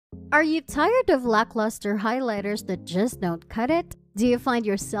Are you tired of lackluster highlighters that just don't cut it? Do you find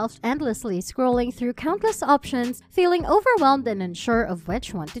yourself endlessly scrolling through countless options, feeling overwhelmed and unsure of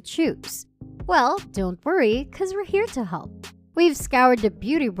which one to choose? Well, don't worry, because we're here to help. We've scoured the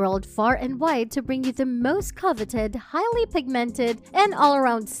beauty world far and wide to bring you the most coveted, highly pigmented, and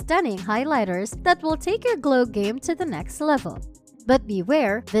all-around stunning highlighters that will take your glow game to the next level. But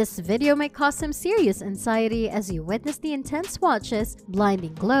beware, this video may cause some serious anxiety as you witness the intense swatches,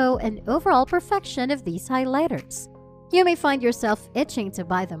 blinding glow, and overall perfection of these highlighters. You may find yourself itching to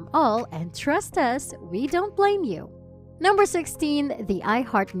buy them all, and trust us, we don't blame you. Number 16. The I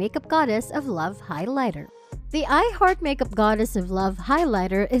Heart Makeup Goddess of Love Highlighter. The I Heart Makeup Goddess of Love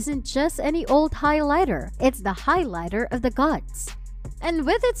Highlighter isn't just any old highlighter, it's the highlighter of the gods. And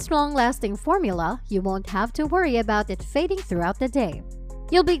with its long-lasting formula, you won't have to worry about it fading throughout the day.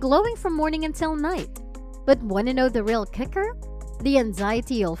 You'll be glowing from morning until night. But want to know the real kicker? The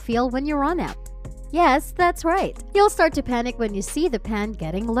anxiety you'll feel when you run out. Yes, that's right. You'll start to panic when you see the pan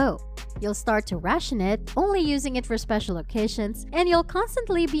getting low. You'll start to ration it, only using it for special occasions, and you'll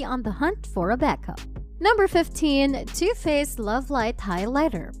constantly be on the hunt for a backup. Number 15. Too Faced Love Light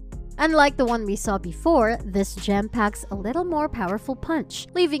Highlighter. Unlike the one we saw before, this gem packs a little more powerful punch,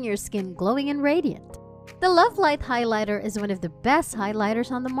 leaving your skin glowing and radiant. The Love Light Highlighter is one of the best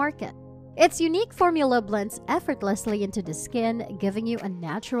highlighters on the market. Its unique formula blends effortlessly into the skin, giving you a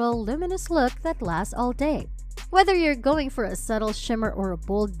natural, luminous look that lasts all day. Whether you're going for a subtle shimmer or a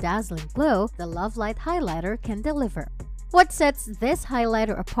bold, dazzling glow, the Love Light Highlighter can deliver. What sets this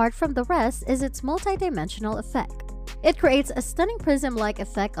highlighter apart from the rest is its multidimensional effect. It creates a stunning prism-like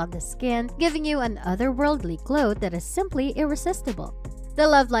effect on the skin, giving you an otherworldly glow that is simply irresistible. The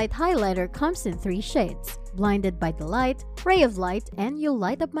Love Light Highlighter comes in 3 shades: Blinded by the Light, Ray of Light, and You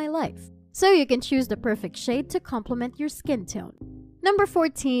Light Up My Life. So you can choose the perfect shade to complement your skin tone. Number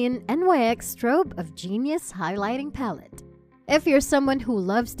 14. NYX Strobe of Genius Highlighting Palette. If you're someone who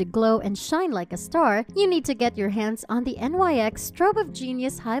loves to glow and shine like a star, you need to get your hands on the NYX Strobe of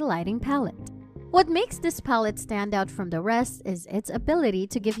Genius Highlighting Palette. What makes this palette stand out from the rest is its ability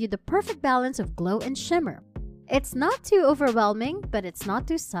to give you the perfect balance of glow and shimmer. It's not too overwhelming, but it's not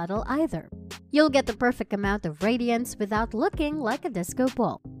too subtle either. You'll get the perfect amount of radiance without looking like a disco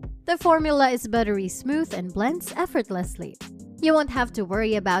ball. The formula is buttery smooth and blends effortlessly. You won't have to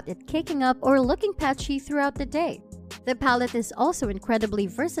worry about it caking up or looking patchy throughout the day. The palette is also incredibly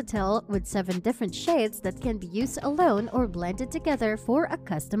versatile with 7 different shades that can be used alone or blended together for a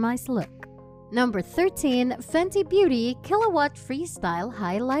customized look. Number 13. Fenty Beauty Kilowatt Freestyle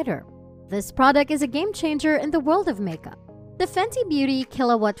Highlighter. This product is a game changer in the world of makeup. The Fenty Beauty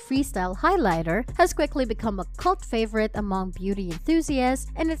Kilowatt Freestyle Highlighter has quickly become a cult favorite among beauty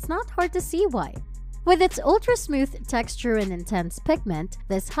enthusiasts, and it's not hard to see why. With its ultra-smooth texture and intense pigment,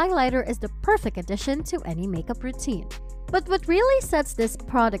 this highlighter is the perfect addition to any makeup routine. But what really sets this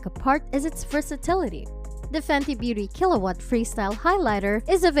product apart is its versatility. The Fenty Beauty Kilowatt Freestyle Highlighter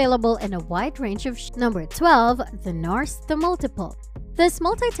is available in a wide range of Number 12. The NARS The Multiple. This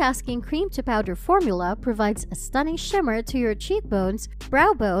multitasking cream-to-powder formula provides a stunning shimmer to your cheekbones,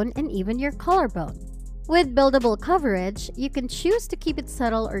 brow bone, and even your collarbone. With buildable coverage, you can choose to keep it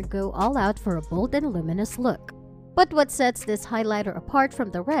subtle or go all out for a bold and luminous look. But what sets this highlighter apart from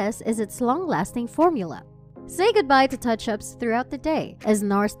the rest is its long-lasting formula. Say goodbye to touch-ups throughout the day, as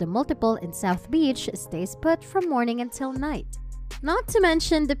NARS The Multiple in South Beach stays put from morning until night. Not to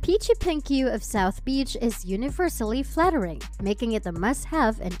mention, the peachy pink hue of South Beach is universally flattering, making it a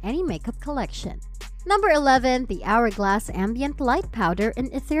must-have in any makeup collection. Number 11. The Hourglass Ambient Light Powder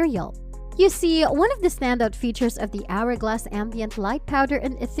in Ethereal. You see, one of the standout features of the Hourglass Ambient Light Powder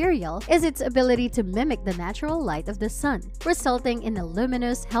in Ethereal is its ability to mimic the natural light of the sun, resulting in a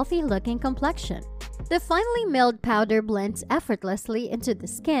luminous, healthy-looking complexion. The finely milled powder blends effortlessly into the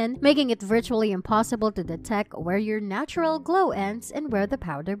skin, making it virtually impossible to detect where your natural glow ends and where the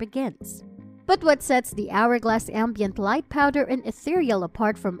powder begins. But what sets the Hourglass Ambient Light Powder in Ethereal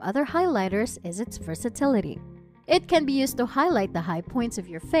apart from other highlighters is its versatility. It can be used to highlight the high points of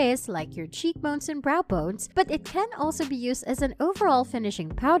your face, like your cheekbones and brow bones, but it can also be used as an overall finishing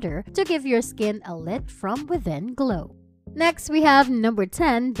powder to give your skin a lit from within glow. Next, we have number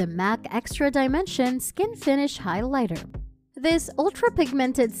 10. The MAC Extra Dimension Skin Finish Highlighter. This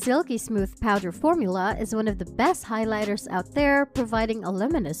ultra-pigmented silky smooth powder formula is one of the best highlighters out there, providing a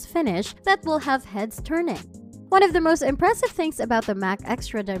luminous finish that will have heads turning. One of the most impressive things about the MAC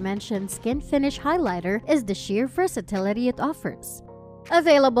Extra Dimension Skin Finish Highlighter is the sheer versatility it offers.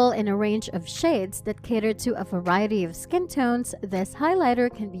 Available in a range of shades that cater to a variety of skin tones, this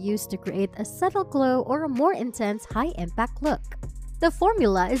highlighter can be used to create a subtle glow or a more intense high-impact look. The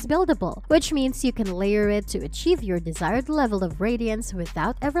formula is buildable, which means you can layer it to achieve your desired level of radiance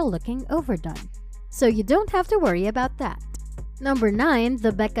without ever looking overdone. So you don't have to worry about that. Number 9.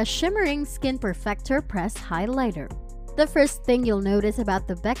 The Becca Shimmering Skin Perfector Press Highlighter. The first thing you'll notice about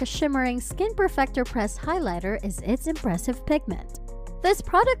the Becca Shimmering Skin Perfector Press Highlighter is its impressive pigment. This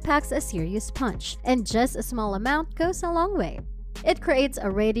product packs a serious punch, and just a small amount goes a long way. It creates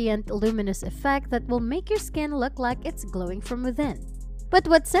a radiant, luminous effect that will make your skin look like it's glowing from within. But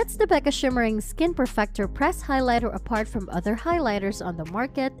what sets the Becca Shimmering Skin Perfector Press Highlighter apart from other highlighters on the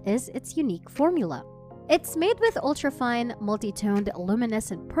market is its unique formula. It's made with ultrafine, multi-toned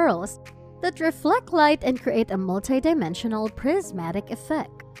luminescent pearls that reflect light and create a multi-dimensional prismatic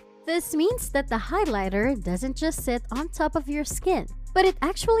effect. This means that the highlighter doesn't just sit on top of your skin, but it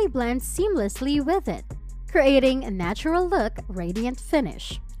actually blends seamlessly with it, creating a natural look, radiant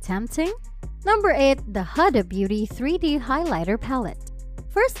finish. Tempting? Number 8. The Huda Beauty 3D Highlighter Palette.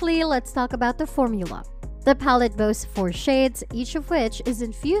 Firstly, let's talk about the formula. The palette boasts 4 shades, each of which is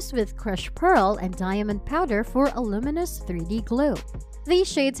infused with crushed pearl and diamond powder for a luminous 3D glow.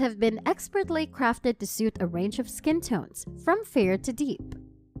 These shades have been expertly crafted to suit a range of skin tones, from fair to deep.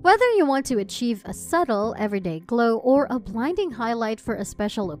 Whether you want to achieve a subtle, everyday glow or a blinding highlight for a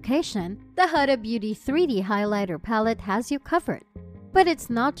special occasion, the Huda Beauty 3D Highlighter Palette has you covered. But it's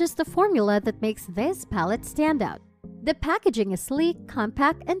not just the formula that makes this palette stand out. The packaging is sleek,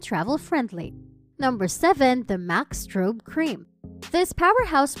 compact, and travel-friendly. Number 7. The MAC Strobe Cream. This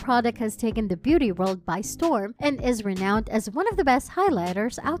powerhouse product has taken the beauty world by storm and is renowned as one of the best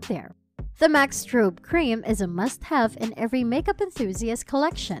highlighters out there. The MAC Strobe Cream is a must-have in every makeup enthusiast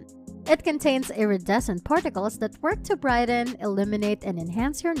collection. It contains iridescent particles that work to brighten, illuminate, and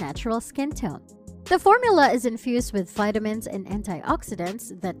enhance your natural skin tone. The formula is infused with vitamins and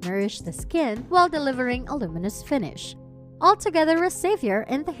antioxidants that nourish the skin while delivering a luminous finish. Altogether a savior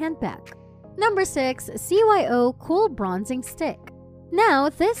in the handbag. Number 6. CYO Cool Bronzing Stick. Now,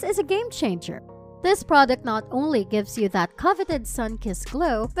 this is a game changer. This product not only gives you that coveted sun-kissed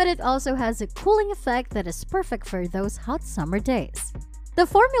glow, but it also has a cooling effect that is perfect for those hot summer days. The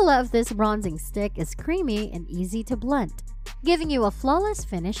formula of this bronzing stick is creamy and easy to blend, giving you a flawless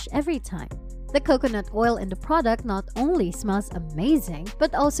finish every time. The coconut oil in the product not only smells amazing,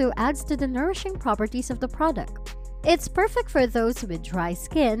 but also adds to the nourishing properties of the product. It's perfect for those with dry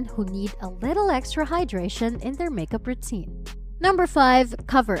skin who need a little extra hydration in their makeup routine. Number 5.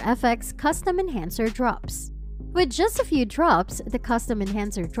 Cover FX Custom Enhancer Drops. With just a few drops, the Custom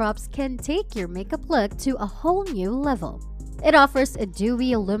Enhancer Drops can take your makeup look to a whole new level. It offers a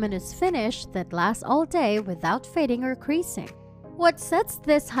dewy, luminous finish that lasts all day without fading or creasing. What sets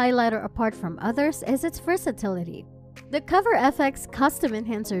this highlighter apart from others is its versatility. The Cover FX Custom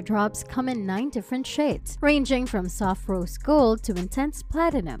Enhancer Drops come in 9 different shades, ranging from soft rose gold to intense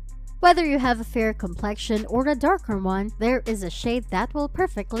platinum. Whether you have a fair complexion or a darker one, there is a shade that will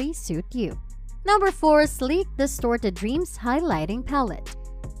perfectly suit you. Number 4. Sleek Distorted Dreams Highlighting Palette.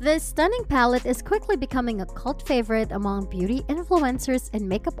 This stunning palette is quickly becoming a cult favorite among beauty influencers and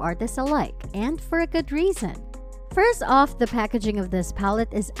makeup artists alike, and for a good reason. First off, the packaging of this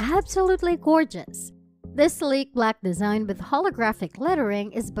palette is absolutely gorgeous. This sleek black design with holographic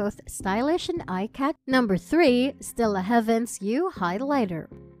lettering is both stylish and eye-catching. Number 3. Stella Heaven's You Highlighter.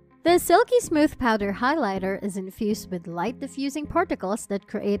 The silky smooth powder highlighter is infused with light diffusing particles that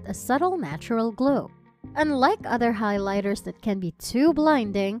create a subtle natural glow. Unlike other highlighters that can be too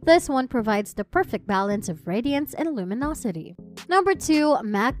blinding, this one provides the perfect balance of radiance and luminosity. Number 2.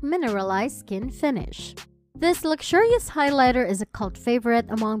 MAC Mineralized Skin Finish. This luxurious highlighter is a cult favorite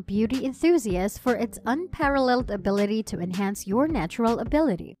among beauty enthusiasts for its unparalleled ability to enhance your natural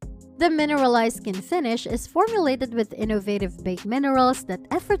ability. The mineralized skin finish is formulated with innovative baked minerals that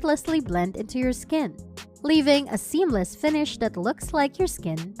effortlessly blend into your skin, leaving a seamless finish that looks like your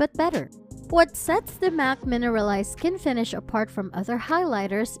skin but better. What sets the MAC Mineralized Skin Finish apart from other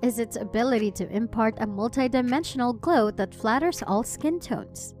highlighters is its ability to impart a multidimensional glow that flatters all skin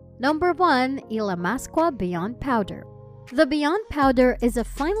tones. Number 1. Ilamasqua Beyond Powder. The Beyond Powder is a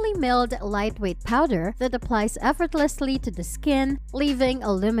finely milled, lightweight powder that applies effortlessly to the skin, leaving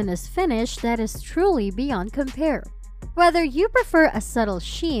a luminous finish that is truly beyond compare. Whether you prefer a subtle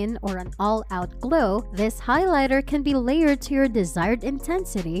sheen or an all-out glow, this highlighter can be layered to your desired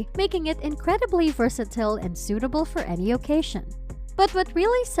intensity, making it incredibly versatile and suitable for any occasion. But what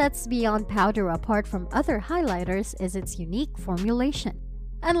really sets Beyond Powder apart from other highlighters is its unique formulation.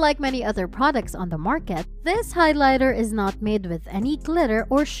 Unlike many other products on the market, this highlighter is not made with any glitter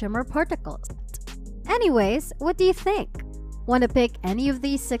or shimmer particles. Anyways, what do you think? Want to pick any of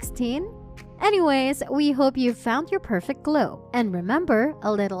these 16? Anyways, we hope you found your perfect glow. And remember,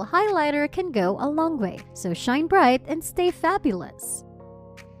 a little highlighter can go a long way. So shine bright and stay fabulous.